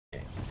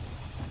Okay.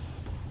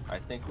 I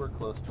think we're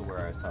close to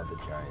where I saw the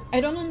giant.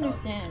 I don't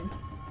understand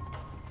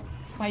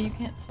why you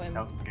can't swim.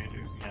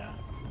 Alligator, yeah.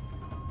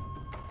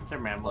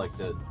 They're mammals.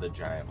 Like the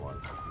giant one.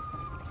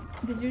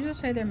 Did you just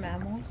say they're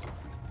mammals?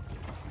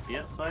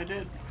 Yes, I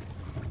did.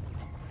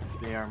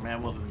 They are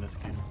mammals in this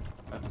game.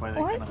 That's why they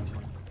What? cannot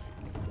swim.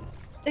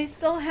 They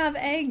still have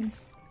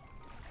eggs.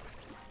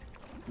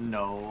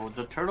 No,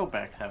 the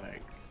turtlebacks have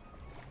eggs.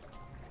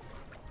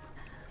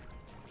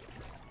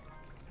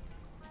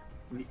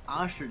 The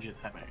ostriches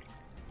have eggs.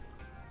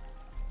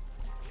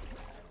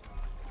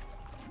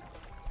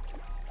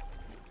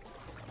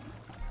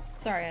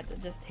 Sorry, I had to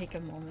just take a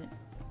moment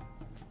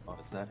Oh,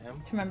 is that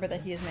him? to remember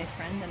that he is my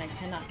friend and I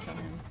cannot kill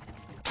him.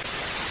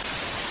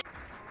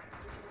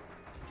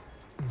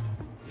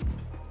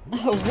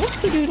 Oh,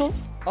 whoopsie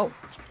doodles! Oh.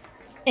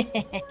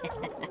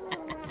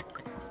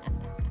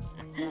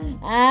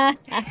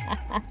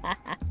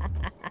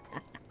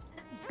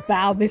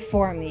 Bow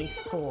before me,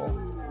 fool.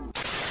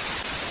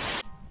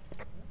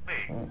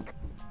 Wait.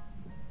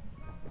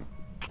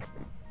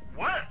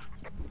 What?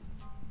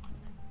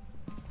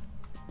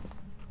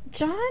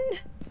 John?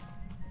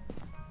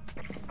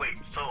 Wait,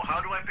 so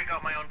how do I pick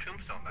out my own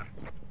tombstone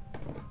then?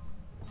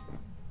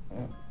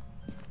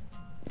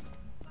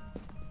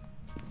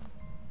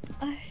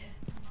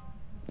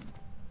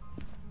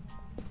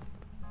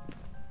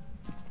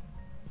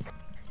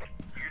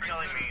 You're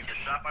telling me the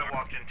shop I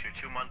walked into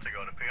 2 months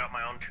ago to pick out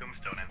my own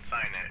tombstone and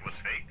sign it was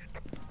fake?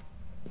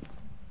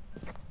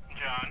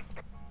 John?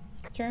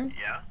 Germ?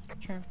 Yeah?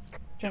 Germ.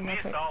 Give Germ, me real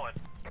a quick. solid.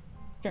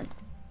 Germ.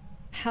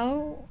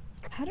 How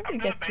did we I'm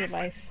get gonna through base it.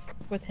 life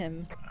with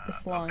him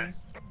this long okay.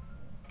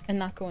 and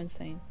not go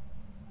insane?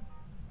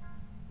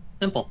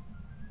 Simple.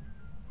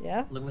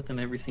 Yeah? Live with him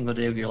every single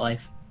day of your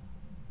life.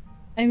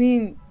 I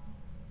mean,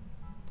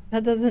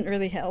 that doesn't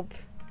really help.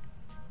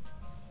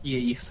 You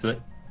get used to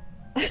it.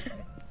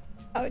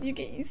 How would you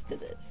get used to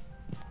this?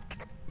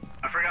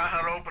 I forgot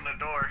how to open the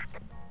door.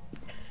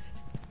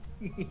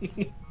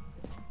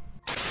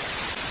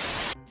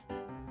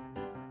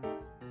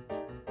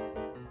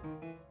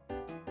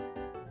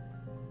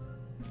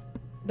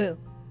 Boo.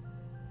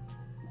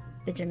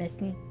 Did you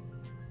miss me?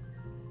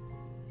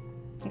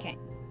 Okay.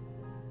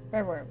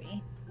 Where were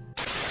we?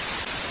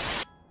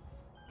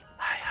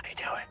 Hi, how you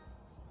doing?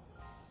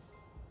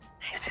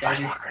 It's How my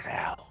did you- locker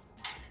now.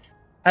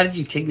 How did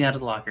you kick me out of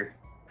the locker?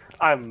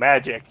 I'm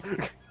magic.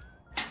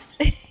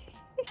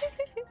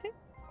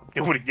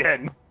 Do it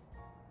again.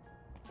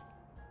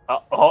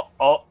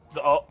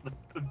 The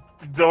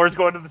door's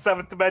going to the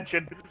 7th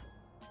dimension.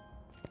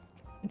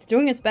 It's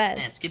doing its Man,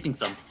 best. skipping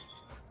some.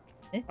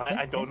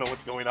 I don't know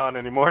what's going on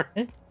anymore.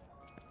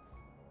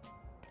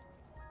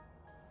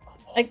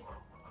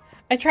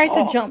 I tried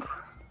to jump.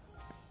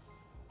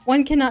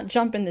 One cannot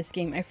jump in this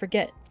game. I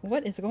forget.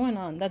 What is going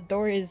on? That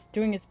door is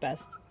doing its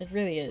best. It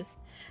really is.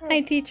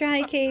 Hi, teacher.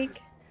 Hi,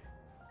 cake.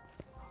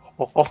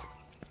 Oh,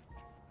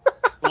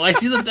 I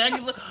see the back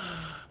of the...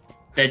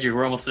 Bedroom,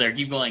 we're almost there.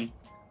 Keep going.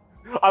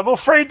 I'm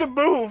afraid to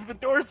move. The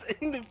door's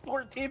in the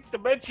 14th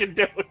dimension,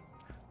 dude.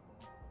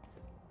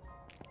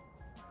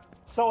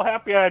 So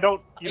happy I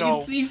don't, I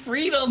can see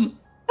freedom!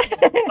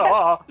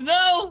 Oh,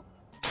 No!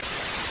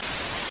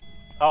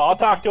 I'll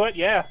talk to it,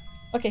 yeah.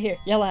 Okay, here.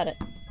 Yell at it.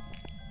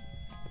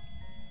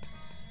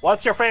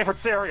 What's your favorite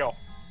cereal?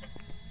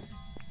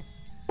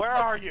 Where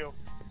are you?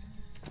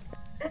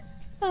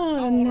 Oh,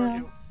 How old no. are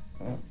you?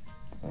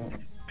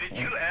 Did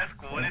you ask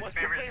what its What's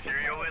your favorite favorite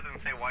cereal is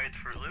and say why it's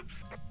Fruit Loops?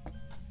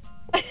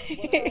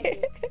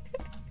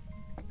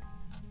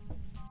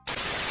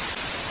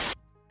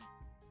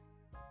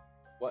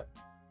 What?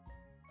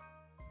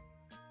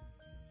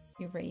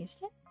 You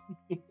raised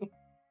it?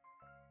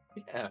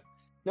 Yeah.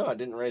 No, I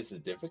didn't raise the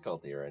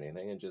difficulty or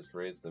anything. I just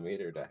raised the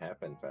meter to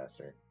happen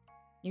faster.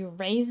 You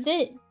raised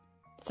it?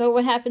 So it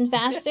would happen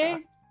faster? Yeah.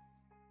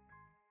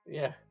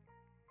 Yeah.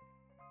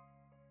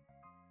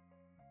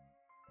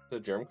 So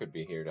Germ could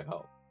be here to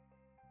help.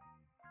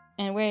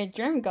 And where did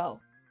Germ go?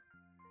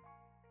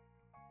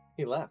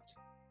 He left.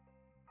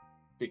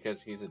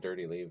 Because he's a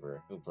dirty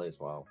leaver who plays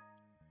WoW.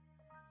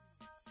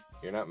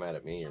 You're not mad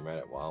at me, you're mad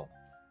at WoW.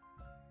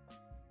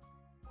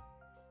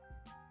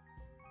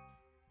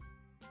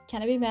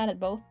 Can I be mad at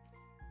both?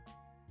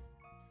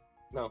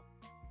 No.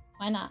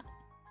 Why not?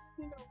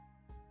 No.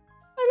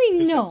 I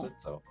mean, Just no. said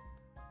so.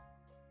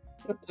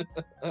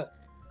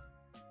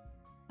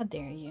 How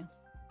dare you?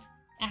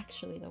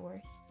 Actually the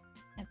worst.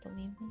 Can't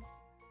believe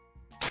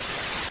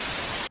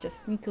this.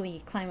 Just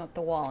sneakily climb up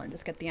the wall and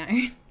just get the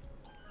iron.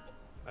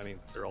 I mean,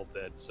 they're all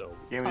dead, so...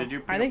 Game, Oh, did you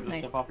pick are up they? the Nice.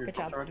 stuff off your Good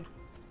corpse job. already?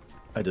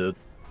 I did.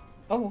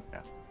 Oh. Yeah,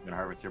 I'm gonna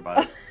harvest your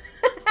body.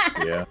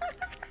 Yeah.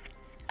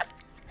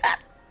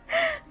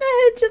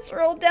 That just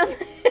rolled down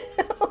the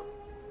hill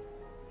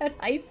at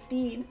high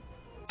speed.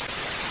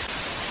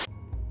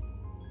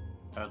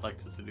 I'd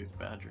like to seduce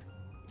Badger.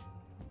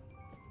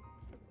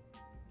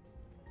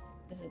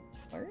 Is it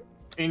flirt?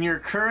 In your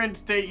current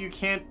state, you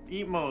can't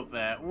emote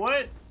that.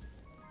 What?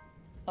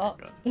 Oh.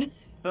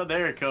 Oh,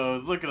 there it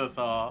goes. Look at us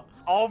all.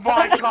 Oh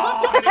my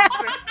god, it's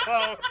this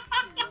close.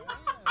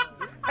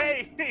 Hey,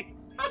 Hey! Hey,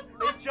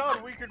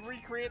 John, we could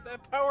recreate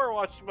that power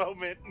wash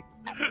moment.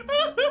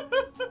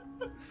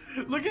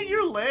 Look at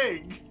your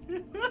leg.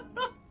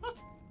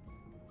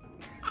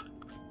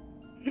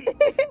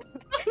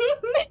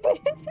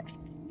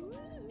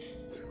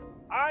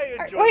 I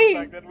enjoy Wait. the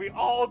fact that we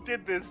all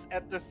did this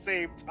at the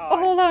same time. Oh,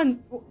 hold on.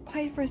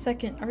 Quiet for a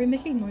second. Are we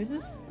making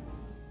noises?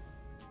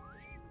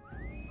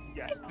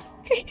 Yes.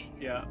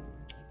 Yeah.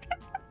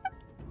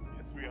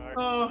 Yes, we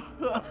are.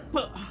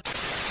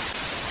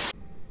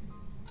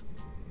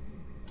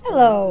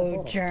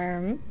 Hello,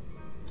 Germ.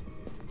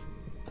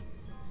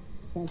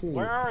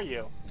 Where are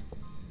you?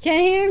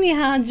 Can't hear me,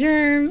 huh,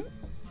 Germ?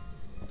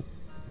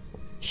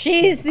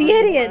 She's the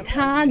idiot,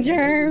 huh,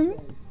 Germ?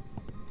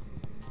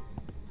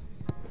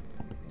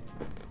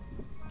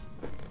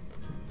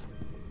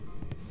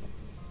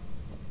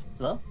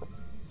 Hello?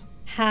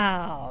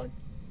 How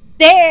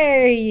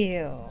dare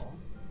you?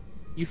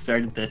 You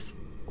started this.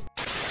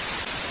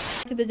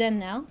 To the den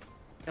now?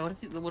 Yeah,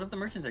 what if the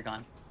merchants are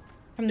gone?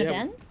 From the Yeah.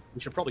 den?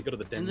 We should probably go to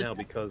the den And the- now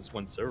because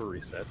when server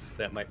resets,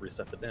 that might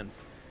reset the den.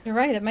 You're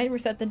right, it might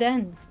reset the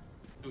den.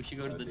 So we should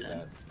go to the do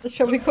den.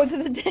 Shall we go to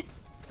the den?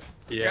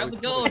 Yeah, Grab we the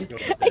should probably gold. go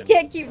to the I den.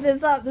 can't keep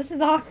this up. This is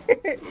hard.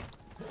 This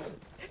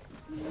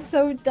is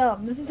so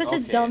dumb. This is such a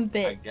Okay, dumb I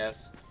bit.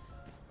 guess.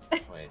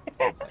 Wait,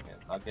 1 second.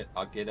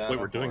 I'll get on. Wait,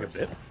 we're doing a horse.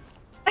 bit?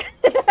 I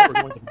thought we're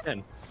going to the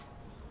den.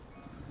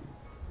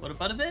 What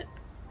about a bit?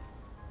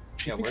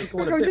 She Yeah, thinks we're- we're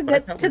We're going going a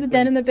bit, but I to thought the we were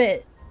den doing- in a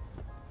bit.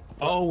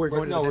 Oh, we're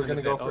going to No, the we're den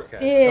in gonna a go bit, for-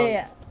 okay.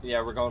 Yeah.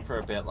 Yeah, we're going for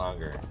a bit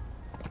longer.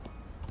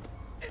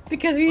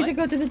 Because we need to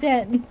What? go to the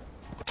den.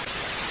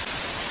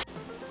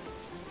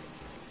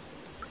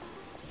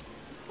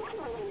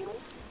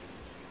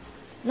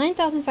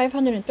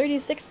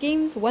 $9,536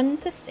 games, 1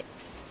 to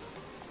 6.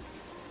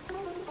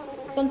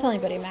 Don't tell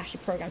anybody I'm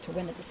actually programmed to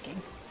win at this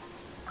game.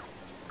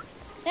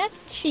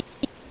 That's cheap.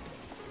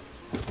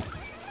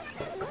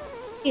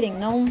 Eating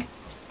gnome.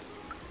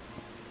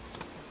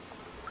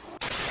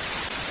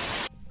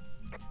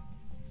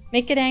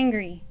 Make it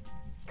angry.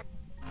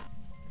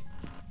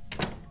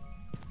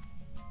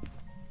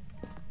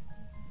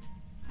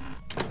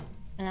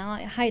 And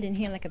I'll hide in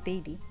here like a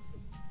baby.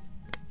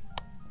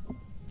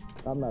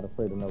 I'm not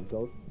afraid of no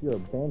ghost. You're a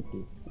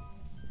banshee.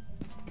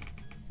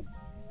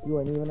 You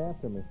ain't even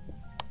after me.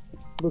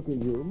 Look at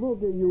you,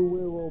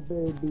 little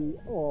baby.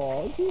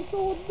 Oh, she's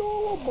so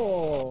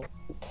adorable.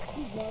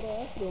 She's not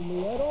after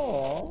me at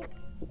all.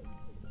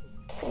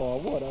 Oh,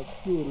 what a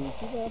cutie.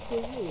 She's after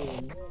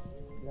Rune.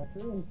 After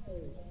Rune.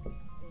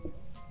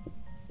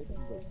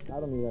 I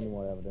don't need any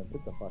more evidence.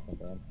 It's a fucking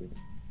banshee.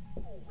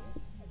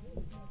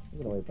 I'm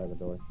gonna wait by the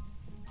door.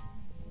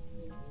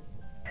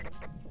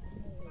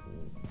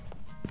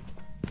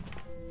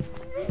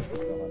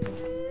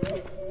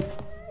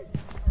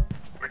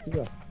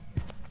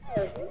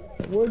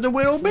 Where'd the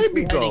little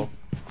baby go?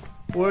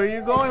 Where are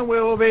you going,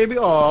 little baby?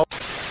 Oh.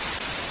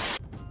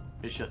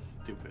 It's just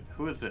stupid.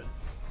 Who is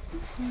this?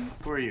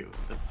 Who are you?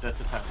 That's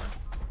a timer.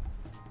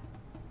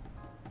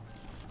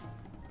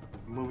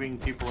 Moving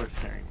people are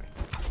staring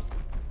at me.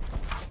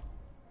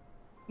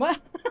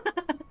 What?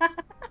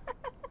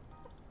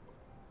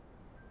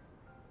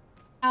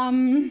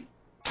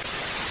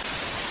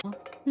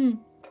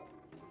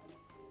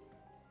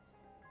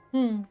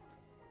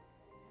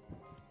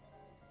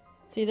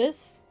 See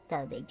this?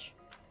 Garbage.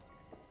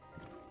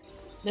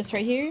 This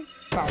right here?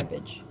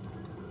 Garbage.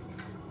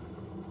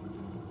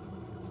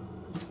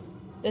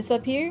 This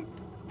up here?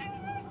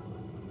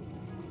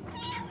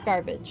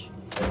 Garbage.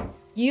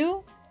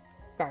 You?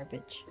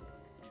 Garbage.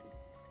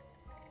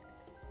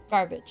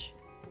 Garbage.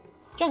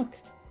 Junk.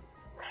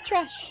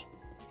 Trash.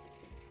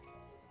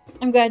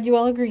 I'm glad you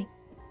all agree.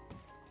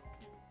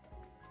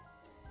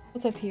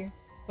 What's up here?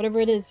 Whatever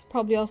it is,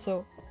 probably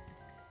also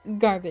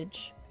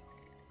garbage.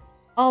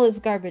 All is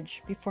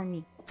garbage before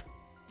me.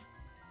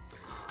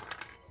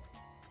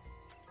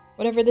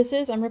 Whatever this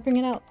is, I'm ripping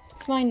it out.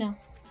 It's mine now.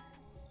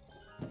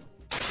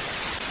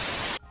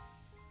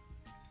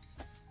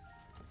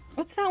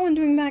 What's that one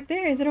doing back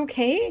there? Is it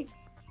okay?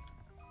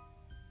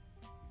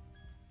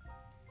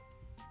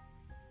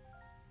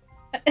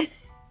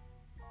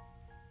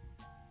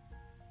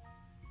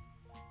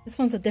 This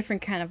one's a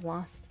different kind of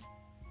lost.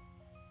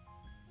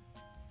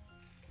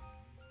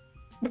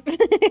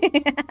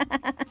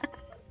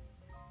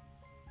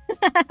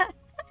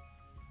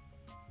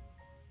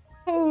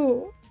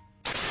 Oh.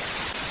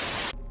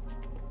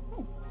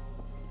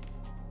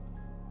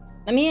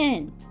 Let me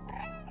in.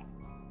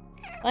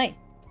 Hey.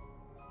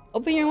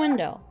 Open your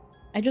window.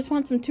 I just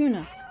want some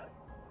tuna.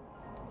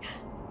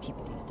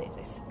 People these days,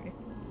 I swear.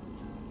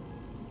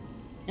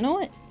 You know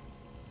what?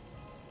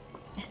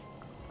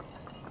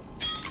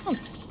 Come.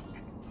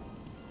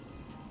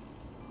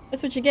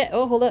 That's what you get.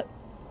 Oh, hold up.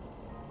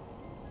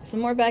 Some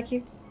more back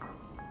here.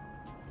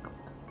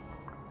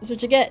 That's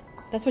what you get.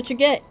 That's what you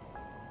get.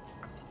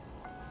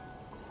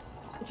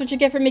 That's what you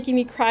get for making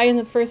me cry in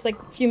the first, like,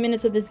 few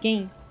minutes of this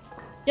game.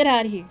 Get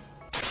out of here.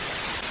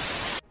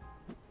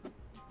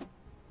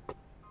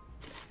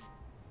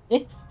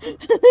 Eh?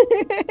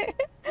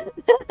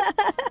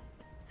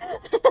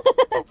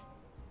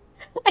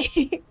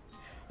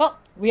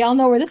 We all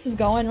know where this is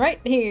going, right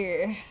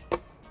here.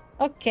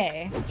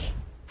 Okay.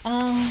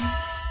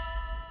 I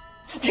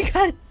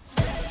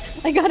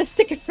got a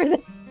sticker for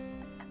this.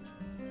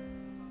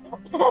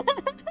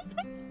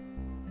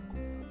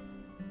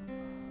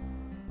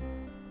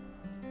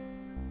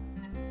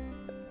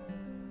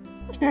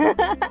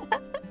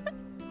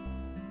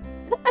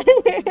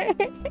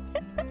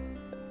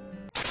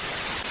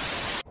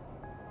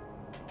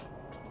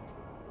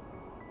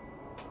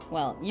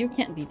 Well, you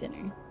can't be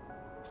dinner.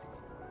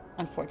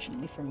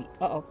 Unfortunately for me.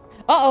 Uh-oh.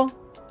 Uh-oh!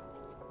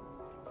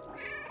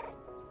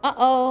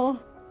 Uh-oh!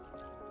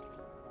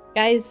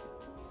 Guys.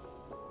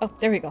 Oh,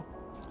 there we go.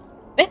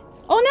 Eh?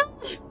 Oh no!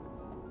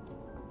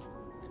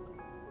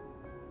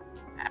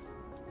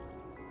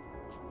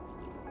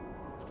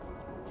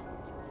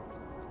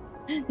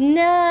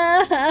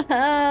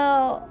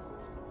 No!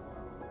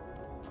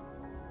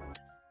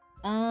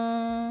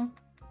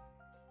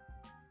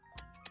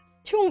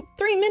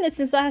 3 minutes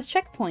since last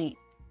checkpoint.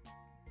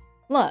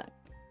 Look.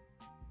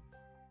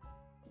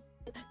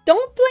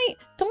 Don't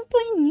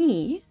blame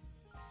me.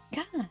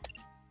 God.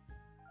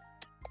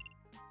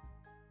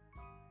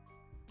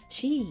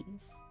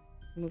 Jeez.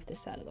 Move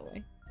this out of the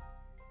way.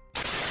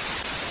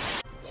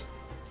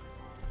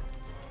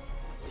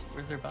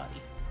 Where's her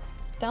body?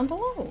 Down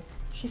below.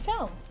 She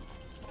fell.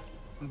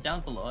 I'm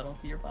down below. I don't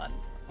see your body.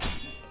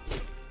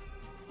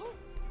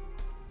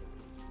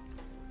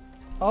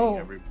 Oh.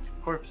 Every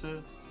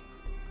corpses.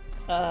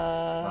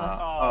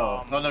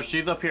 Oh, no,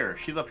 she's up here.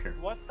 She's up here.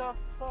 What the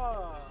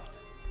fuck?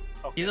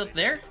 Okay, He's up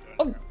there?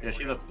 Oh. Yeah,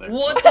 she's up there.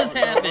 What just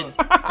happened?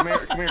 Come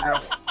here,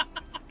 girl.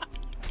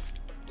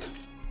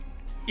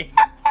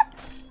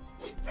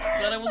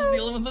 Glad I wasn't the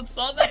only one that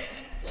saw that.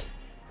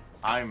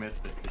 I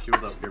missed it. She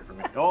was up here for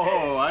me.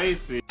 Oh, I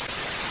see.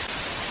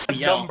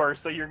 Yo. Number,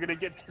 so you're gonna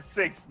get to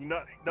 6. You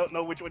don't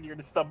know which one you're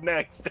gonna stub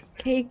next.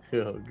 Cake.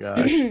 Oh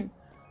gosh.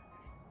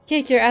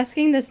 Cake, you're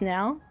asking this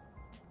now?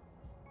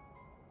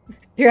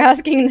 You're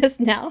asking this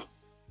now?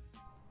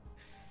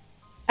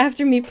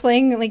 After me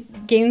playing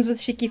like games with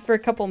Shiki for a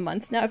couple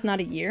months now, if not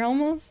a year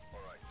almost?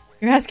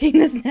 You're asking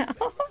this now?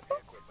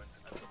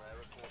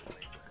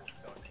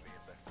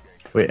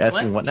 Wait,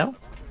 asking what now?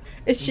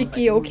 Is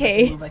Shiki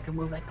okay? I can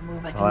move.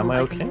 Oh, am I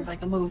okay? I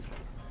can move.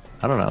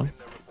 I don't know.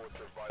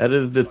 That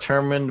is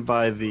determined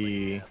by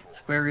the...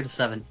 Square root of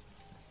 7.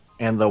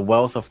 and the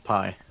wealth of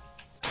pi.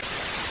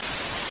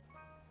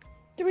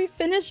 Do we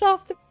finish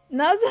off the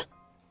Naza?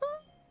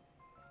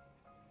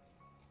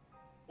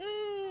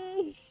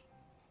 Mm.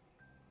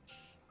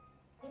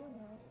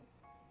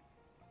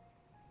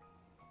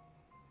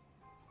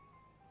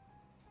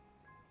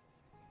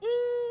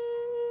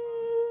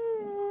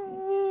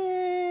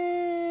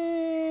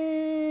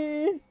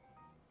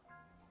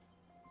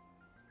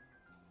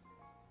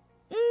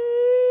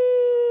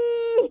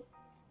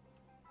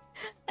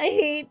 I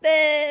hate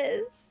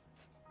this.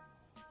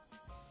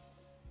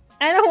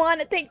 I don't want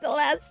to take the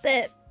last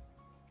sip.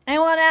 I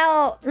want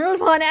out. Rune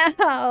want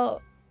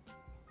out.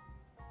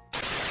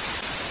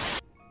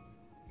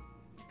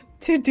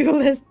 To-do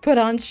list, put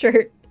on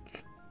shirt.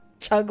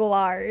 Chug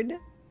lard.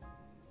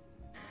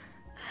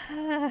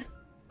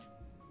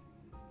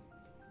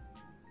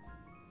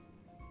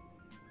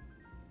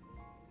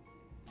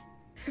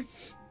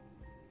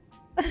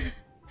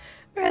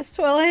 Rest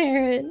well,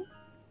 Aaron.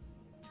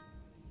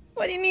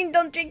 What do you mean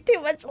don't drink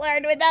too much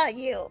lard without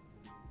you?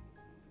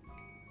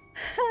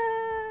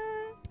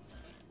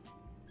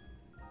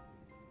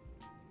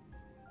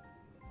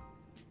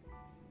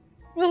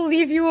 We'll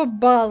leave you a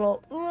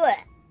bottle. Ugh.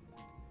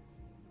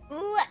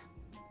 Ugh.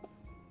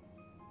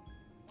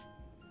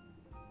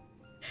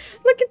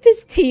 Look at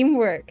this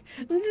teamwork.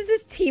 This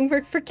is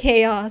teamwork for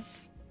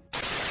chaos.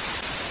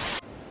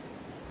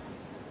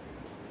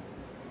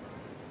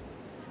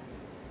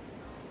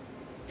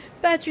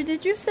 Badger,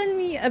 did you send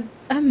me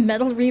a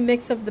metal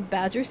remix of the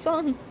Badger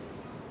song?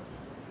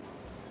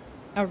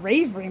 A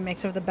rave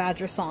remix of the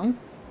Badger song?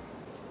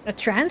 A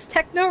trans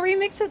techno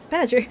remix of the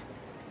Badger?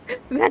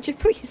 Badger,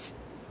 please.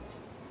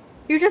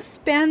 You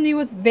just spammed me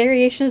with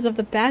variations of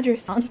the Badger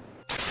song.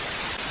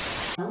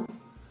 Well,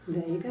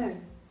 there you go.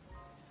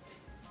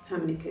 How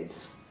many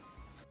kids?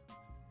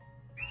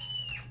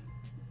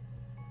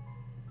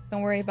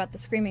 Don't worry about the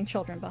screaming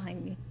children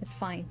behind me. It's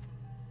fine.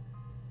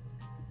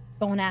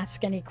 Don't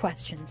ask any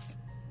questions.